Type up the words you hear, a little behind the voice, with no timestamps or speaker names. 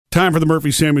Time for the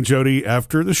Murphy, Sam, and Jody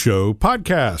After the Show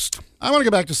podcast. I want to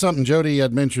go back to something Jody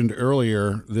had mentioned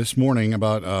earlier this morning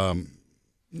about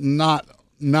not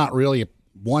really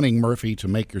wanting Murphy to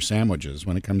make your sandwiches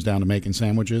when it comes down to making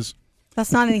sandwiches.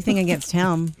 That's not anything against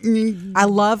him. I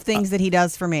love things that he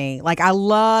does for me. Like, I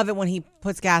love it when he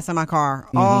puts gas in my car.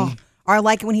 Mm-hmm. Oh, or I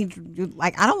like it when he,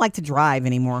 like, I don't like to drive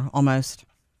anymore, almost.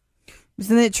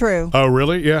 Isn't it true? Oh,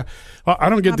 really? Yeah. I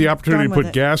don't get the opportunity to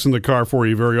put gas in the car for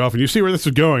you very often. You see where this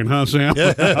is going, huh, Sam?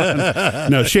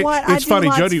 No, it's funny,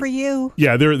 lots Jody. For you.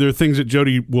 Yeah, there are things that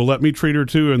Jody will let me treat her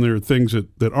to, and there are things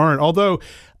that aren't. Although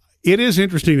it is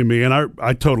interesting to me, and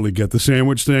I totally get the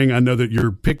sandwich thing. I know that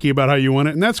you're picky about how you want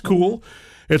it, and that's cool. Mm-hmm.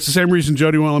 It's the same reason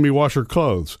Jody won't let me wash her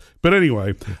clothes. But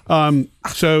anyway,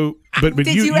 but did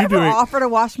you ever offer to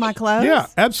wash my clothes? Yeah,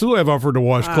 absolutely. I've offered to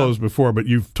wash clothes before, but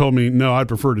you've told me no. I'd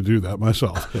prefer to do that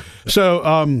myself.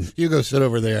 So you go sit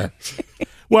over there.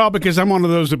 Well, because I'm one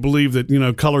of those that believe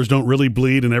that colors don't really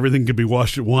bleed and everything can be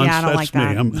washed at once. Yeah, I don't That's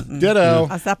like that. Me. Ditto.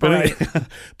 I separate.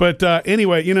 But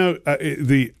anyway,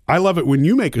 I love it when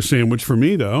you make a sandwich for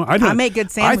me, though. I make good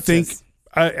sandwiches. I think.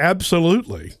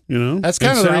 Absolutely, that's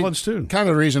kind of salads too. Kind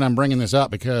of the reason I'm bringing this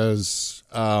up because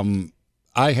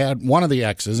I had one of the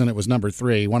X's and it was number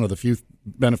 3. One of the few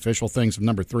beneficial things of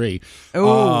number 3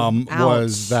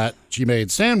 was that she made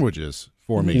sandwiches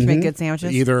for me. She made good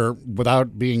sandwiches, either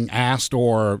without being asked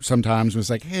or sometimes was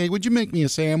like, "Hey, would you make me a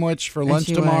sandwich for lunch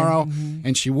tomorrow?" Mm-hmm.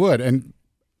 And she would, and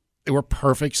they were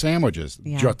perfect sandwiches.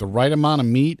 Yeah. The right amount of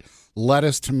meat.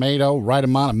 Lettuce, tomato, right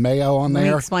amount of mayo on there.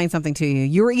 Let me explain something to you.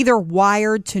 You're either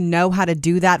wired to know how to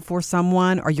do that for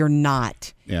someone or you're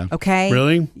not. Yeah. Okay?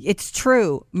 Really? It's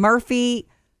true. Murphy,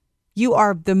 you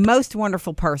are the most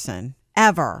wonderful person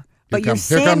ever. But your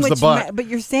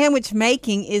sandwich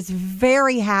making is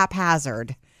very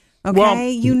haphazard. Okay? Well,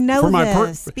 you know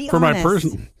this. Be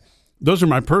honest. Those are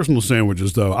my personal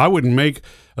sandwiches, though. I wouldn't make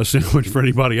a sandwich for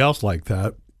anybody else like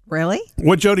that. Really?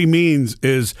 What Jody means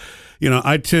is,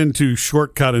 I tend to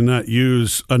shortcut and not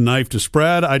use a knife to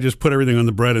spread. I just put everything on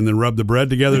the bread and then rub the bread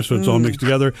together so it's all mixed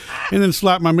together, and then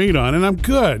slap my meat on, and I'm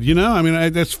good.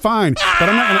 That's fine. But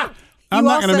I'm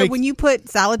not going to make. When you put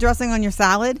salad dressing on your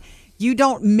salad, you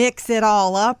don't mix it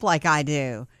all up like I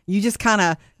do. You just kind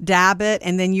of dab it,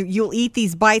 and then you'll eat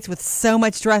these bites with so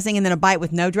much dressing, and then a bite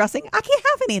with no dressing. I can't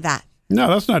have any of that. No,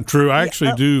 that's not true. I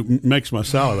actually do mix my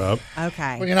salad up.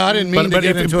 Okay. Well, I didn't mean to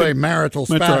get into a marital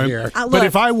spat here. But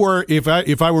if I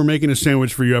were making a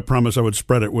sandwich for you, I promise I would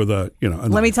spread it with a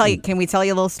Let me tell you. Can we tell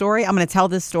you a little story? I'm going to tell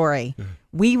this story.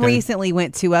 We recently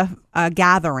went to a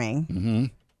gathering. Mm-hmm.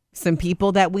 Some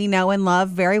people that we know and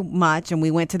love very much, and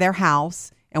we went to their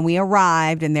house, and we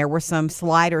arrived, and there were some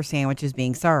slider sandwiches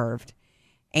being served,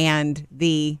 and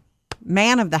the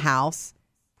man of the house.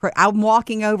 I'm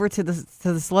walking over to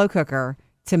the slow cooker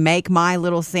to make my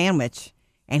little sandwich,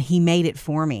 and he made it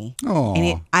for me. Oh,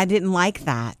 and I didn't like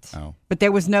that. Oh. But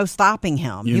there was no stopping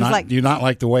him. Do you not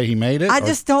like the way he made it? I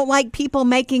just don't like people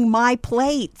making my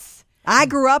plates. I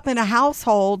grew up in a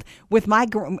household with I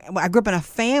grew up in a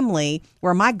family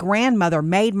where my grandmother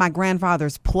made my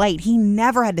grandfather's plate. He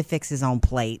never had to fix his own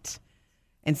plate,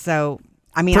 and so.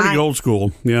 Pretty old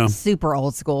school, yeah. Super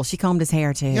old school. She combed his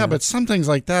hair, too. Yeah, but some things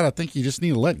like that I think you just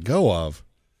need to let go of.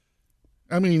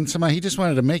 He just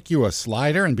wanted to make you a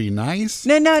slider and be nice?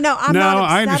 No, I'm not upset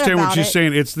I understand about what she's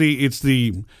saying. It's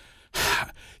the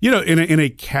in a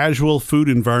casual food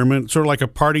environment, sort of like a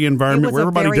party environment where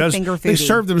everybody does. They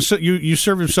serve them. You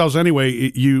serve yourselves anyway.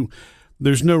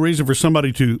 There's no reason for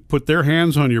somebody to put their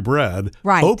hands on your bread,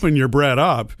 open your bread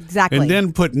up, and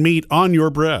then put meat on your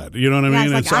bread. You know what I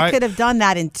mean? It's I could have done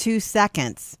that in 2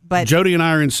 seconds. But Jody and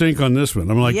I are in sync on this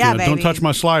one. I'm like, don't touch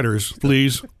my sliders,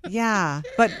 please. Yeah.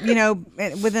 But,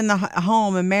 within the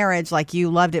home and marriage, like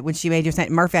you loved it when she made your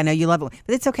sandwich. Murphy, I know you love it.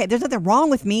 But it's okay. There's nothing wrong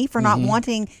with me for not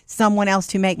wanting someone else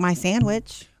to make my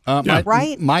sandwich.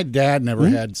 Right? My dad never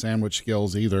had sandwich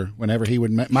skills either. Whenever he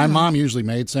would my mom usually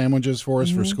made sandwiches for us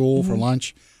for school, for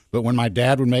lunch. But when my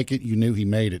dad would make it, you knew he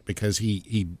made it because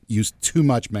he used too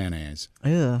much mayonnaise.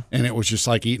 Ugh. And it was just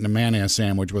like eating a mayonnaise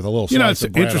sandwich with a little slice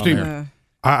of bread interesting. on there.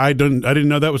 I didn't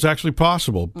know that was actually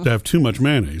possible to have too much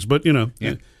mayonnaise. But,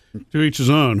 to each his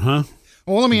own, huh?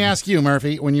 Well, let me ask you,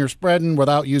 Murphy, when you're spreading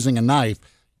without using a knife,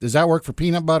 does that work for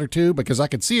peanut butter, too? Because I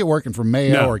could see it working for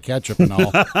mayo or ketchup and all.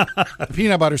 The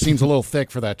peanut butter seems a little thick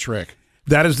for that trick.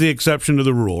 That is the exception to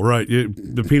the rule, right?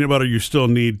 The peanut butter you still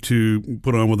need to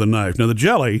put on with a knife. Now, the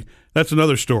jelly, that's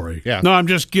another story. Yeah. No, I'm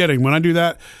just kidding. When I do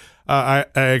that, I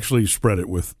actually spread it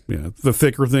with the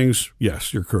thicker things.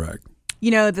 Yes, you're correct.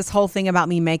 This whole thing about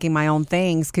me making my own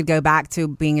things could go back to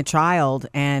being a child.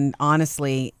 And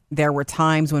honestly, there were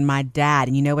times when my dad,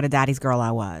 and you know what a daddy's girl I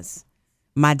was.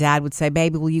 my dad would say,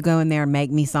 baby, will you go in there and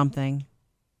make me something?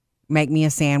 Make me a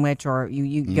sandwich, or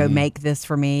you go make this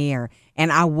for me.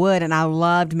 And I would, and I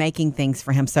loved making things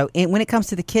for him. So when it comes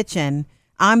to the kitchen,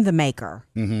 I'm the maker.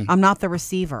 I'm not the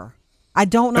receiver. I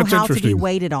don't know how to be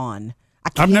waited on.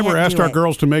 I've never asked our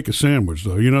girls to make a sandwich,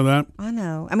 though. You know that? I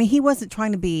know. I mean, he wasn't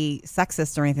trying to be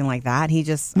sexist or anything like that. He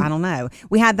just, I don't know.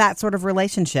 We had that sort of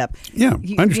relationship. Yeah,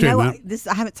 I understand that.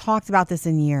 I haven't talked about this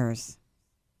in years.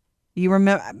 You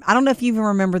remember? I don't know if you even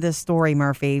remember this story,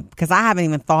 Murphy, because I haven't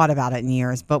even thought about it in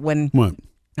years. But when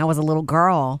I was a little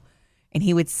girl, and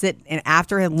he would sit, and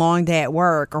after a long day at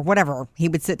work or whatever, he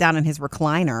would sit down in his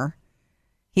recliner.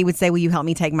 He would say, will you help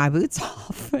me take my boots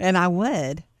off? And I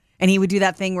would. And he would do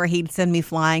that thing where he'd send me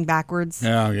flying backwards.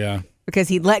 Yeah. Because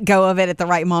he'd let go of it at the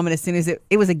right moment as soon as it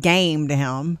was a game to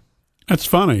him. That's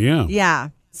funny, yeah. Yeah.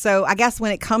 So I guess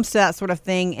when it comes to that sort of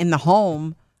thing in the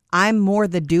home, I'm more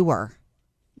the doer.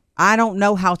 I don't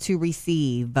know how to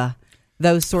receive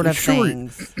those sort of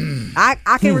things.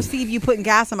 I can receive you putting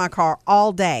gas in my car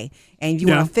all day. And you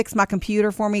want to fix my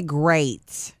computer for me?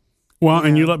 Great. Well,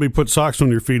 and you let me put socks on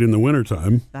your feet in the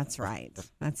wintertime. That's right.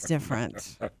 That's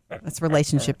different. That's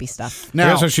relationship-y stuff. Now,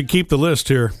 I guess I should keep the list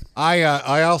here.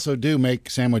 I also do make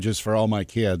sandwiches for all my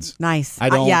kids. Nice. I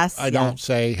don't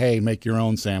say, hey, make your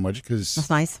own sandwich, because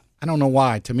that's nice. I don't know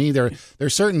why. To me,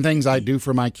 there's certain things I do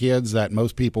for my kids that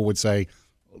most people would say,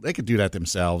 well, they could do that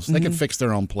themselves. They could fix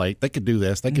their own plate. They could do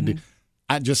this. They could do.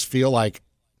 I just feel like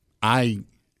I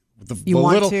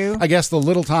guess the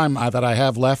little time that I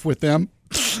have left with them.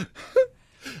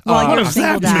 Well, you're a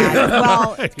single dad.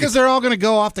 Well, because they're all going to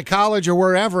go off to college or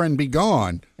wherever and be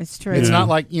gone. It's true. It's not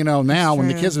like, now when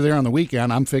the kids are there on the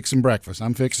weekend, I'm fixing breakfast.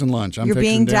 I'm fixing lunch. You're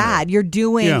being dinner. dad. You're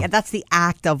doing, that's the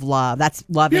act of love. That's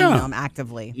loving them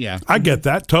actively. Yeah. I get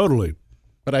that totally.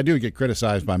 But I do get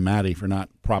criticized by Maddie for not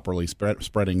properly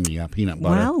spreading the peanut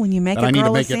butter. Well, when you make a girl a sandwich, I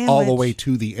need to make it all the way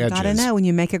to the edges. Gotta know, when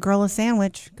you make a girl a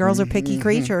sandwich, girls are picky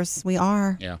creatures. We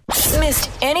are. Yeah. Missed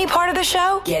any part of the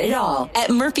show? Get it all at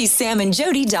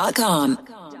murphysamandjody.com.